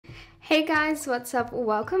Hey guys, what's up?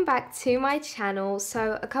 Welcome back to my channel.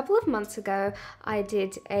 So a couple of months ago I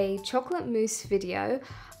did a chocolate mousse video,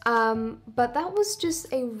 but that was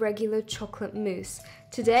just a regular chocolate mousse.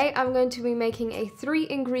 Today I'm going to be making a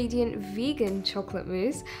 3-ingredient vegan chocolate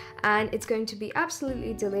mousse and it's going to be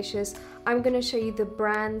absolutely delicious. I'm going to show you the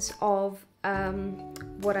brands of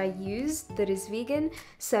what I use that is vegan,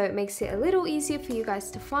 so it makes it a little easier for you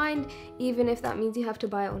guys to find, even if that means you have to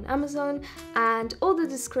buy it on Amazon. And all the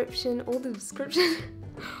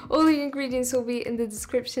ingredients will be in the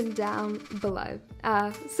description down below.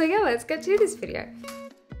 So yeah, let's get to this video.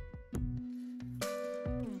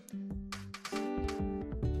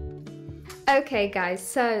 Okay guys,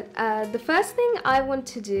 so the first thing I want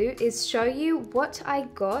to do is show you what I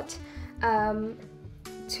got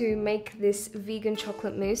to make this vegan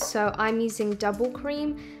chocolate mousse. So I'm using double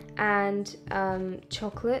cream and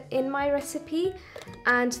chocolate in my recipe,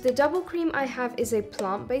 and the double cream I have is a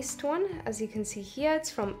plant-based one. As you can see here, it's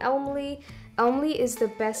from MYSWEETCOCOON. MYSWEETCOCOON is the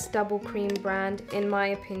best double cream brand in my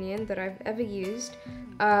opinion that I've ever used.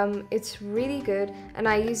 It's really good, and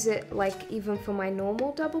I use it like even for my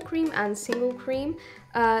normal double cream and single cream.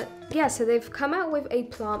 Yeah, so they've come out with a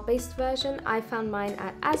plant-based version. I found mine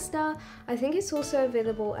at Asda. I think it's also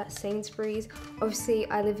available at Sainsbury's. Obviously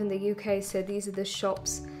I live in the UK, so these are the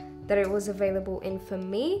shops that it was available in for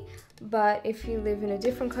me, but if you live in a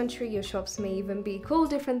different country, your shops may even be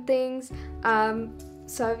called different things.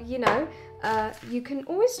 So you know, you can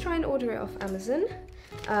always try and order it off Amazon.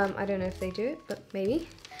 I don't know if they do it, but maybe.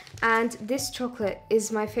 And this chocolate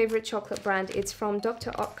is my favorite chocolate brand. It's from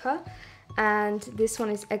Dr. Oetker, and this one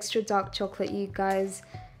is extra dark chocolate. You guys,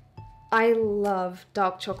 I love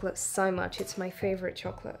dark chocolate so much. It's my favorite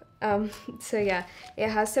chocolate. So yeah, it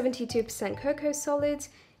has 72% cocoa solids.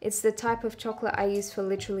 It's the type of chocolate I use for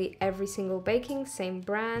literally every single baking, same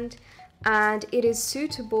brand. And it is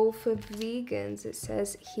suitable for vegans, it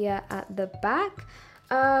says here at the back.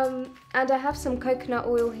 And I have some coconut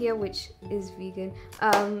oil here, which is vegan.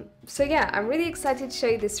 So yeah, I'm really excited to show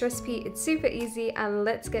you this recipe. It's super easy, and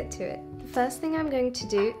let's get to it. The first thing I'm going to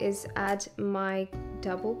do is add my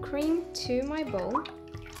double cream to my bowl.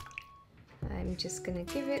 I'm just gonna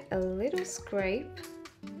give it a little scrape,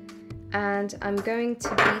 and I'm going to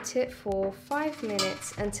beat it for 5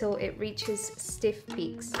 minutes until it reaches stiff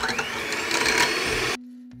peaks.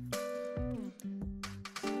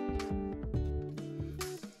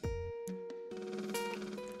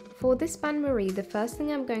 For this bain-marie, the first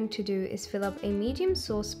thing I'm going to do is fill up a medium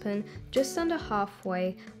saucepan just under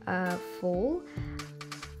halfway full.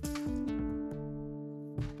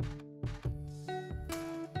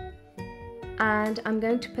 And I'm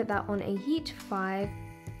going to put that on a heat 5.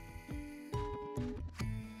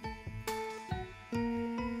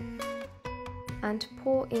 And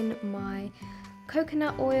pour in my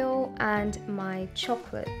coconut oil and my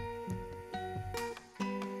chocolate.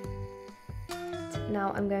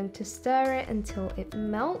 Now I'm going to stir it until it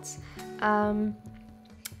melts, and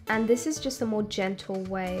this is just a more gentle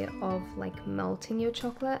way of like melting your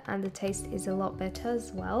chocolate, and the taste is a lot better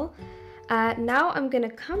as well. Now I'm going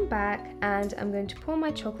to come back and I'm going to pour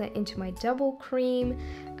my chocolate into my double cream,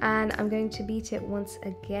 and I'm going to beat it once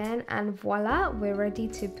again, and voila, we're ready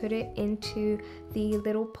to put it into the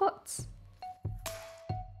little pots.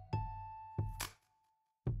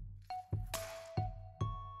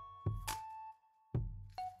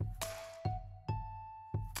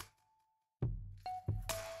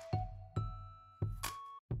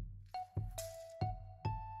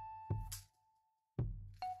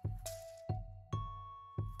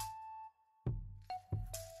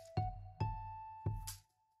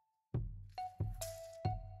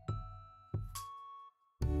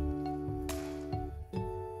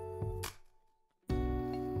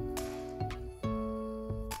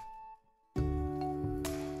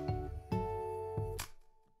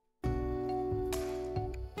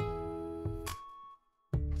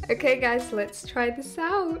 Okay guys, let's try this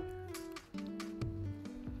out.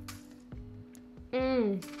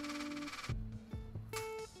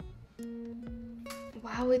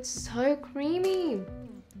 Wow, it's so creamy.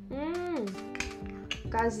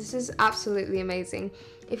 Guys, this is absolutely amazing.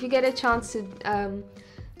 If you get a chance to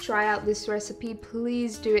try out this recipe,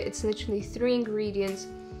 please do it. It's literally 3 ingredients.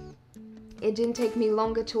 It didn't take me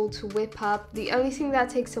long at all to whip up. The only thing that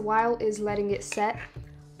takes a while is letting it set.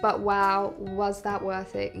 But wow, was that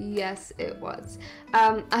worth it? Yes, it was.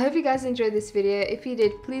 I hope you guys enjoyed this video. If you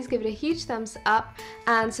did, please give it a huge thumbs up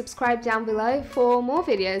and subscribe down below for more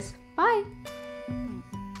videos. Bye!